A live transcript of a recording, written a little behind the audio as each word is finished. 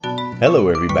Hello,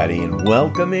 everybody, and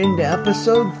welcome into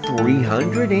episode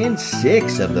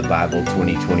 306 of the Bible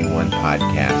 2021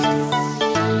 podcast.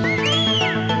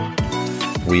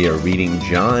 We are reading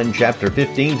John chapter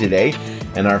 15 today,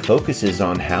 and our focus is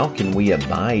on how can we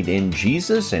abide in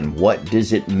Jesus and what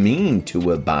does it mean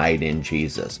to abide in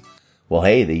Jesus? Well,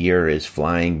 hey, the year is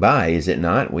flying by, is it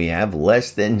not? We have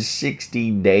less than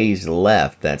 60 days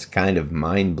left. That's kind of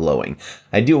mind-blowing.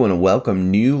 I do want to welcome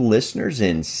new listeners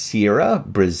in Sierra,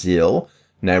 Brazil,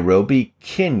 Nairobi,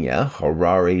 Kenya,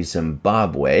 Harare,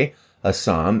 Zimbabwe,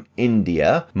 Assam,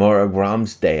 India,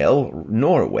 Moragramsdale,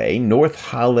 Norway, North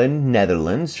Holland,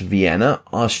 Netherlands, Vienna,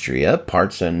 Austria,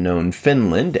 parts unknown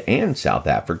Finland and South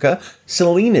Africa,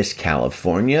 Salinas,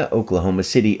 California, Oklahoma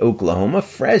City, Oklahoma,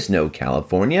 Fresno,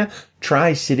 California,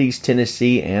 Tri-Cities,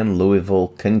 Tennessee, and Louisville,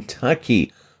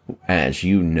 Kentucky. As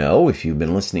you know, if you've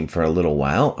been listening for a little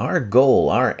while, our goal,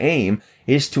 our aim,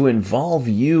 is to involve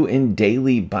you in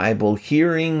daily Bible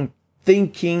hearing,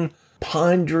 thinking,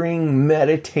 pondering,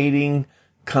 meditating,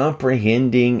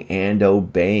 comprehending, and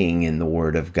obeying in the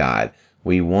Word of God.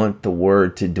 We want the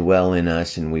Word to dwell in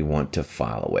us and we want to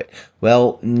follow it.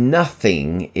 Well,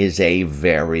 nothing is a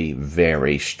very,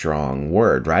 very strong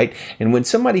word, right? And when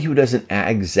somebody who doesn't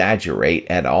exaggerate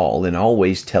at all and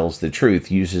always tells the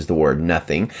truth uses the word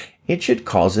nothing, it should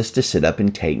cause us to sit up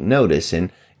and take notice.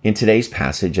 And in today's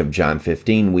passage of John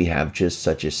 15, we have just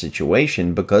such a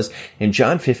situation because in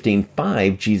John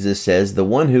 15:5, Jesus says, "The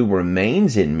one who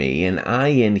remains in me and I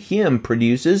in him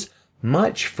produces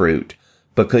much fruit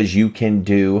because you can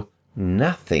do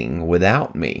nothing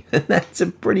without me." And that's a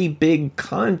pretty big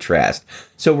contrast.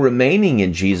 So remaining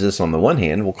in Jesus on the one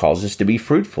hand will cause us to be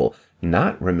fruitful.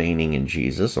 Not remaining in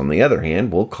Jesus, on the other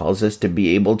hand, will cause us to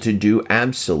be able to do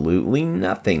absolutely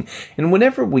nothing. And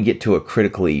whenever we get to a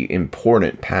critically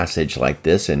important passage like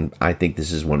this, and I think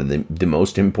this is one of the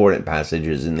most important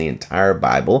passages in the entire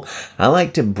Bible, I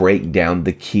like to break down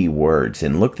the key words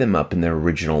and look them up in their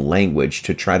original language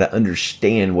to try to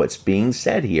understand what's being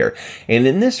said here. And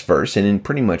in this verse, and in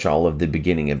pretty much all of the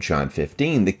beginning of John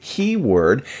 15, the key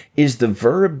word is the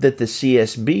verb that the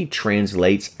CSB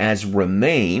translates as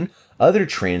remain. Other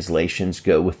translations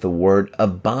go with the word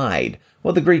abide.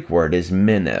 Well, the Greek word is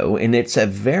meno, and it's a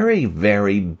very,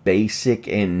 very basic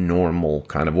and normal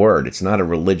kind of word. It's not a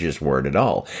religious word at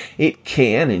all. It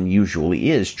can and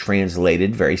usually is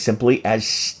translated very simply as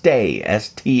stay,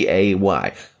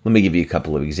 S-T-A-Y. Let me give you a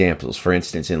couple of examples. For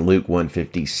instance, in Luke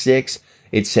 1:56,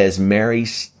 it says, Mary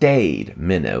stayed,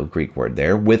 meno, Greek word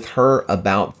there, with her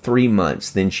about 3 months.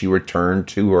 Then she returned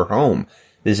to her home.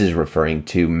 This is referring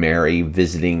to Mary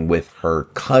visiting with her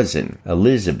cousin,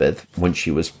 Elizabeth, when she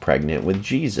was pregnant with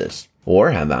Jesus. Or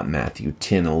how about Matthew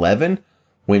 10:11?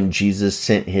 When Jesus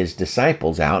sent his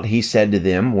disciples out, he said to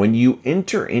them, "When you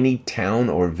enter any town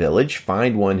or village,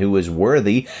 find one who is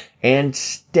worthy and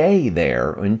stay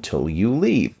there until you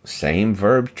leave." Same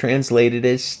verb translated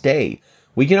as stay.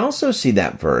 We can also see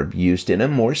that verb used in a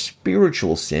more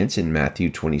spiritual sense in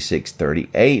Matthew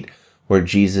 26:38, where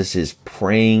Jesus is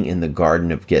praying in the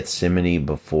Garden of Gethsemane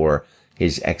before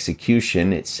his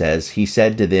execution. It says, he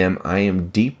said to them, "I am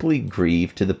deeply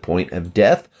grieved to the point of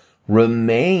death.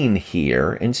 Remain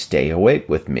here and stay awake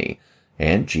with me."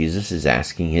 And Jesus is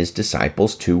asking his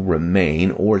disciples to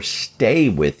remain or stay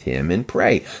with him and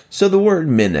pray. So the word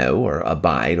meno, or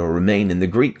abide, or remain in the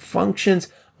Greek functions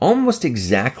almost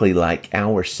exactly like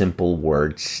our simple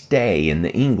word stay in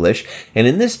the English. And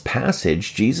in this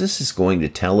passage, Jesus is going to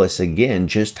tell us again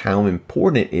just how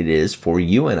important it is for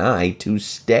you and I to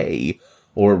stay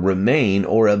or remain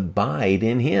or abide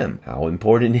in him. How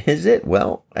important is it?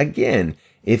 Well, again,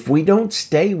 if we don't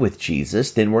stay with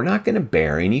Jesus, then we're not going to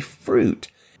bear any fruit.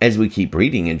 As we keep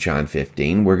reading in John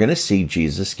 15, we're going to see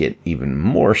Jesus get even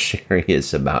more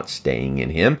serious about staying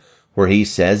in him, where he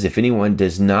says, "If anyone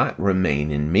does not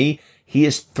remain in me, he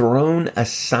is thrown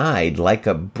aside like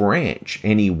a branch,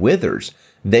 and he withers.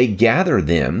 They gather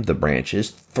them, the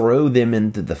branches, throw them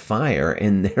into the fire,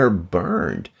 and they're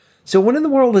burned." So what in the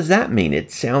world does that mean?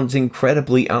 It sounds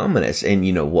incredibly ominous. And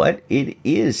you know what? It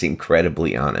is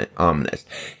incredibly ominous.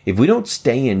 If we don't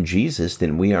stay in Jesus,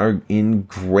 then we are in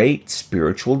great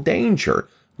spiritual danger.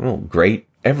 Well, great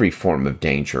every form of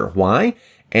danger. Why?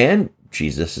 And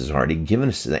Jesus has already given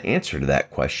us the answer to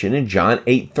that question in John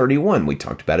 8:31. We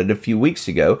talked about it a few weeks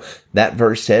ago. That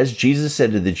verse says, Jesus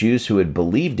said to the Jews who had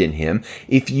believed in him,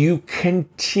 "If you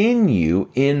continue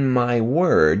in my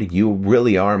word, you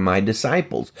really are my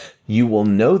disciples. You will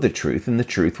know the truth, and the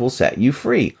truth will set you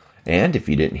free." And if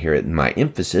you didn't hear it in my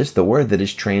emphasis, the word that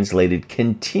is translated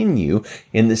continue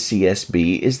in the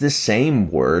CSB is the same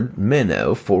word,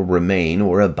 meno, for remain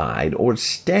or abide or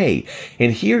stay.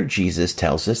 And here Jesus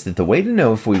tells us that the way to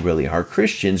know if we really are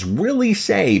Christians, really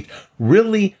saved,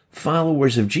 really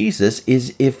followers of Jesus,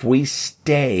 is if we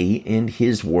stay in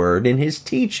his word and his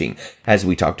teaching. As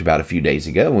we talked about a few days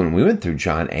ago when we went through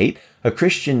John 8, a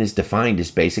Christian is defined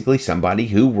as basically somebody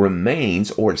who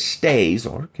remains or stays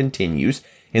or continues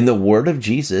in the word of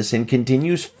Jesus and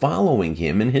continues following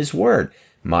him in his word.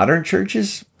 Modern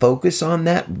churches focus on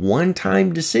that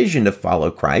one-time decision to follow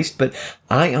Christ, but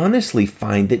I honestly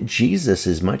find that Jesus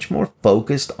is much more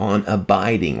focused on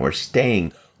abiding or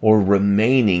staying or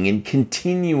remaining and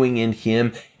continuing in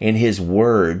him and his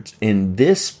words. In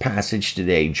this passage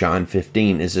today, John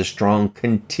 15, is a strong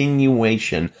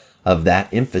continuation of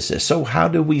that emphasis. So how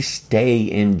do we stay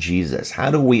in Jesus?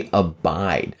 How do we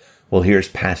abide? Well, here's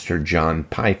Pastor John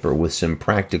Piper with some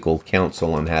practical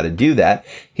counsel on how to do that.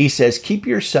 He says, keep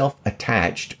yourself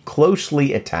attached,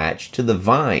 closely attached to the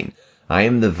vine. I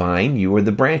am the vine, you are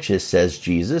the branches, says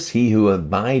Jesus. He who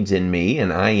abides in me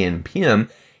and I in him,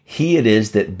 he it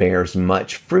is that bears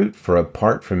much fruit, for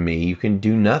apart from me you can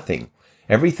do nothing.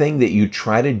 Everything that you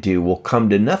try to do will come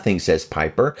to nothing, says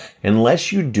Piper,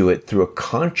 unless you do it through a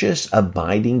conscious,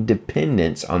 abiding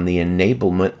dependence on the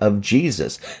enablement of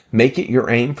Jesus. Make it your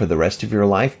aim for the rest of your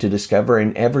life to discover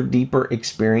and ever deeper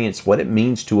experience what it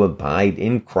means to abide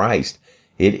in Christ.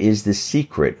 It is the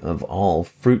secret of all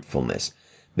fruitfulness.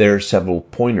 There are several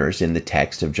pointers in the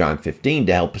text of John 15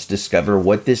 to help us discover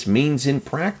what this means in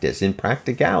practice, in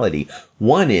practicality.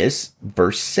 One is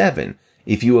verse 7.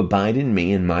 If you abide in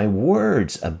me and my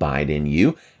words abide in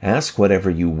you, ask whatever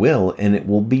you will and it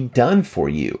will be done for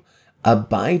you.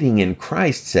 Abiding in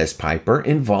Christ, says Piper,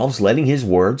 involves letting his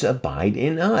words abide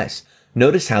in us.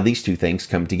 Notice how these two things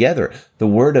come together. The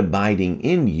word abiding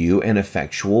in you and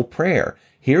effectual prayer.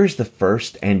 Here's the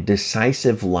first and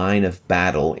decisive line of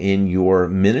battle in your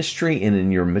ministry and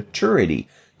in your maturity.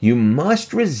 You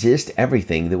must resist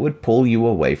everything that would pull you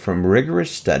away from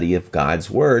rigorous study of God's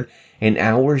word and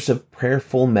hours of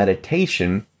prayerful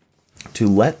meditation to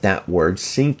let that word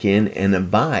sink in and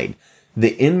abide.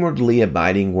 The inwardly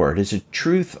abiding word is a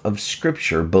truth of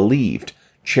Scripture believed,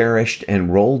 cherished,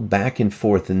 and rolled back and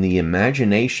forth in the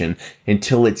imagination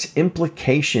until its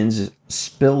implications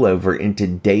spill over into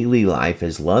daily life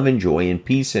as love and joy and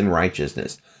peace and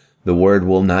righteousness. The word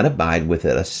will not abide with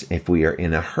us if we are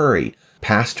in a hurry.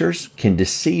 Pastors can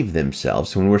deceive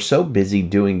themselves when we're so busy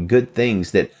doing good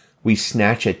things that we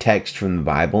snatch a text from the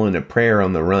Bible and a prayer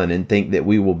on the run and think that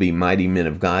we will be mighty men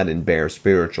of God and bear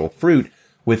spiritual fruit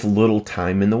with little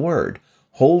time in the Word.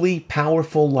 Holy,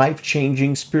 powerful,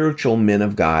 life-changing spiritual men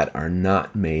of God are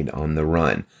not made on the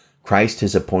run. Christ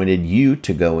has appointed you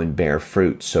to go and bear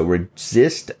fruit, so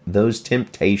resist those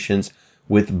temptations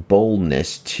with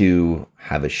boldness to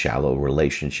have a shallow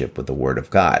relationship with the Word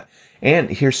of God. And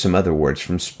here's some other words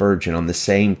from Spurgeon on the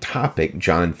same topic,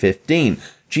 John 15.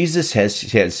 Jesus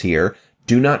says here,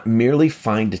 do not merely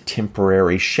find a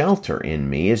temporary shelter in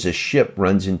me as a ship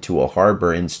runs into a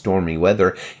harbor in stormy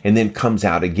weather and then comes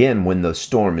out again when the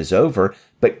storm is over,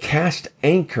 but cast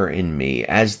anchor in me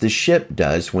as the ship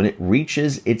does when it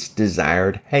reaches its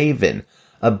desired haven.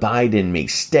 Abide in me,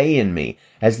 stay in me.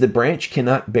 As the branch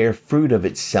cannot bear fruit of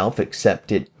itself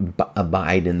except it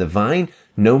abide in the vine,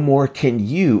 no more can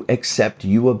you except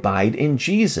you abide in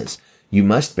Jesus. You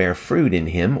must bear fruit in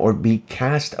him or be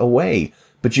cast away.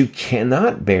 But you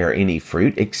cannot bear any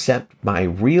fruit except by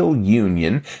real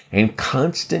union and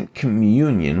constant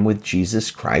communion with Jesus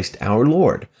Christ our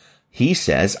Lord. He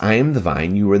says, I am the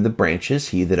vine, you are the branches.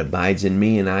 He that abides in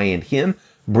me and I in him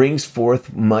brings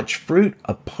forth much fruit.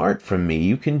 Apart from me,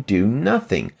 you can do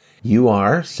nothing. You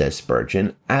are, says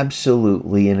Spurgeon,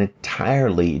 absolutely and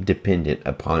entirely dependent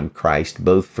upon Christ,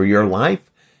 both for your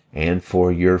life and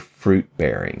for your fruit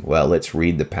bearing. Well, let's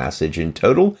read the passage in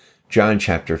total. John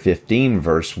chapter 15,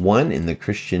 verse 1 in the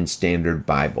Christian Standard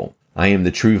Bible. I am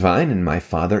the true vine, and my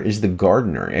Father is the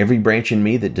gardener. Every branch in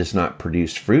me that does not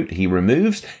produce fruit, he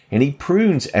removes, and he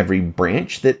prunes every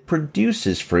branch that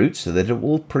produces fruit so that it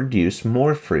will produce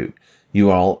more fruit. You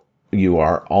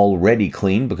are already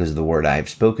clean because of the word I have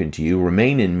spoken to you.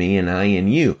 Remain in me, and I in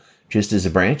you. Just as a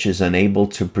branch is unable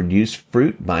to produce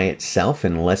fruit by itself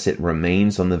unless it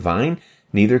remains on the vine,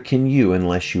 neither can you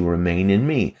unless you remain in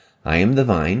me. I am the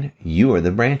vine, you are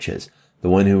the branches. The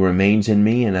one who remains in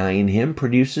me and I in him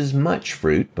produces much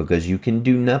fruit, because you can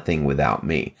do nothing without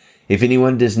me. If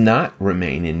anyone does not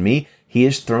remain in me, He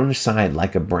is thrown aside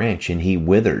like a branch, and he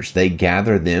withers. They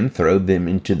gather them, throw them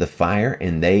into the fire,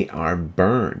 and they are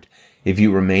burned. If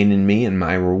you remain in me and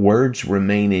my words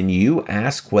remain in you,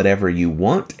 ask whatever you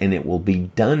want, and it will be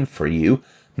done for you.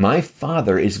 My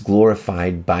Father is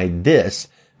glorified by this,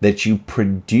 that you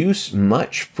produce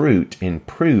much fruit and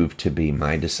prove to be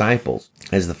my disciples.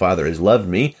 As the Father has loved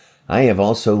me, I have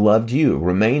also loved you.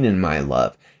 Remain in my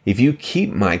love. If you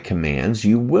keep my commands,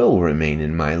 you will remain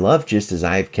in my love, just as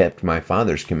I have kept my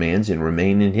Father's commands and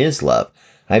remain in his love.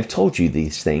 I have told you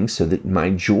these things so that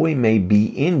my joy may be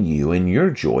in you and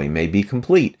your joy may be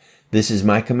complete. This is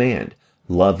my command.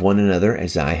 Love one another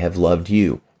as I have loved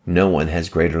you. No one has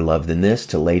greater love than this,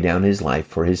 to lay down his life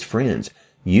for his friends.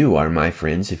 You are my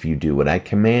friends if you do what I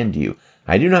command you.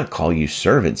 I do not call you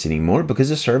servants anymore,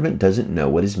 because a servant doesn't know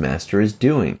what his master is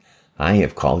doing. I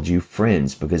have called you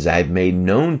friends, because I have made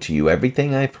known to you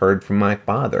everything I have heard from my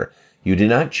Father. You did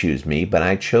not choose me, but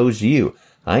I chose you.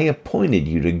 I appointed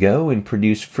you to go and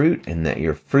produce fruit, and that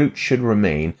your fruit should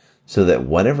remain, so that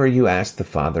whatever you ask the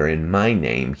Father in my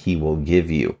name, he will give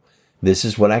you. This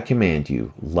is what I command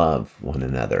you, love one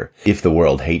another. If the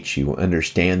world hates you,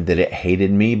 understand that it hated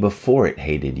me before it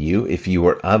hated you. If you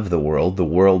were of the world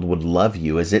would love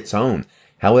you as its own.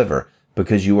 However,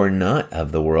 because you are not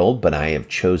of the world, but I have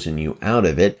chosen you out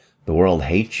of it, the world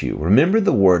hates you. Remember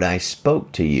the word I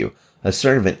spoke to you. A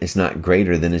servant is not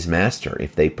greater than his master.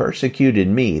 If they persecuted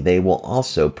me, they will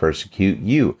also persecute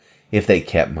you. If they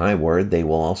kept my word, they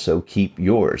will also keep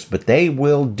yours. But they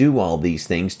will do all these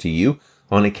things to you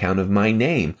on account of my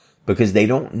name, because they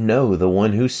don't know the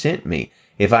one who sent me.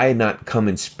 If I had not come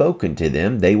and spoken to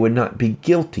them, they would not be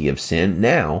guilty of sin.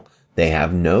 Now they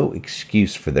have no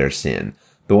excuse for their sin.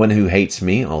 The one who hates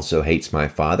me also hates my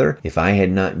Father. If I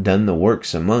had not done the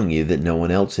works among you that no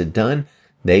one else had done,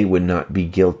 they would not be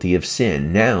guilty of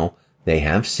sin. Now they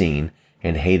have seen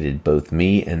and hated both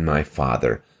me and my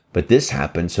Father. But this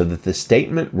happened so that the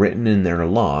statement written in their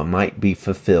law might be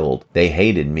fulfilled. They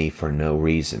hated me for no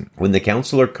reason. When the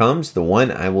Counselor comes, the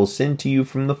one I will send to you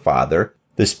from the Father,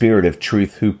 the Spirit of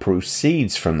truth who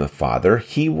proceeds from the Father,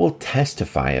 he will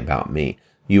testify about me.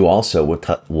 You also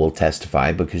will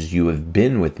testify, because you have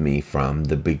been with me from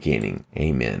the beginning.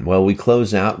 Amen. Well, we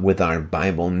close out with our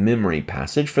Bible memory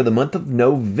passage for the month of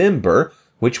November,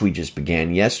 which we just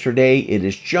began yesterday. It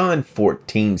is John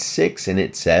 14:6, and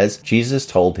it says, Jesus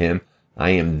told him,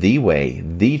 I am the way,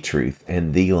 the truth,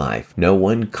 and the life. No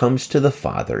one comes to the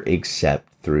Father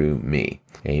except through me.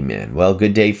 Amen. Well,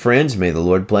 good day, friends. May the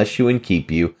Lord bless you and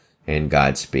keep you, and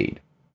Godspeed.